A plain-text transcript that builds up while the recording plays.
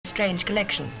strange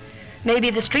collection.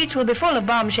 Maybe the streets will be full of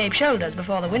bomb-shaped shoulders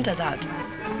before the winter's out.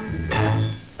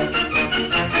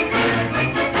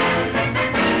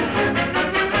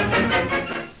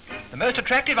 The most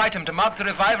attractive item to mark the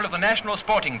revival of the National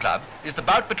Sporting Club is the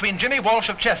bout between Jimmy Walsh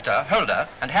of Chester, holder,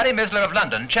 and Harry Mizler of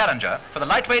London, challenger, for the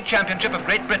lightweight championship of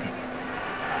Great Britain.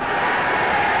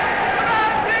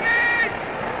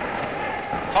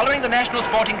 Following the National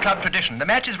Sporting Club tradition, the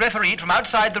match is refereed from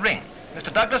outside the ring,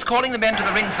 Mr. Douglas calling the men to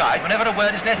the ringside whenever a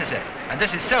word is necessary, and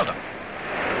this is seldom.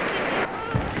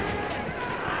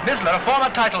 Mizler, a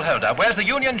former title holder, wears the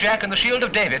Union Jack and the Shield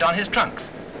of David on his trunks.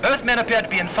 Both men appear to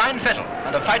be in fine fettle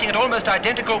and are fighting at almost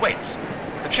identical weights.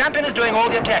 The champion is doing all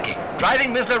the attacking,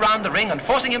 driving Mizler round the ring and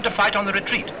forcing him to fight on the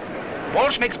retreat.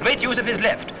 Walsh makes great use of his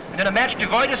left, and in a match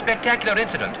devoid of spectacular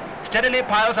incident, steadily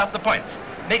piles up the points,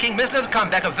 making Mizler's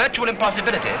comeback a virtual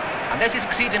impossibility unless he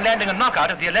succeeds in landing a knockout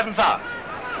at the 11th hour.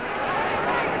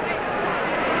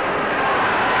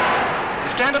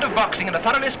 The standard of boxing and a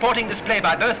thoroughly sporting display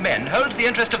by both men holds the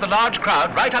interest of the large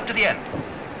crowd right up to the end.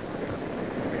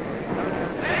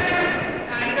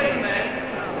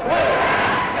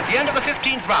 At the end of the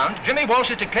 15th round, Jimmy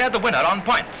Walsh is declared the winner on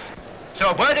points. So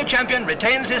a worthy champion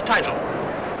retains his title.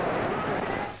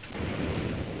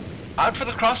 Out for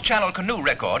the cross-channel canoe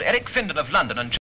record, Eric Findon of London and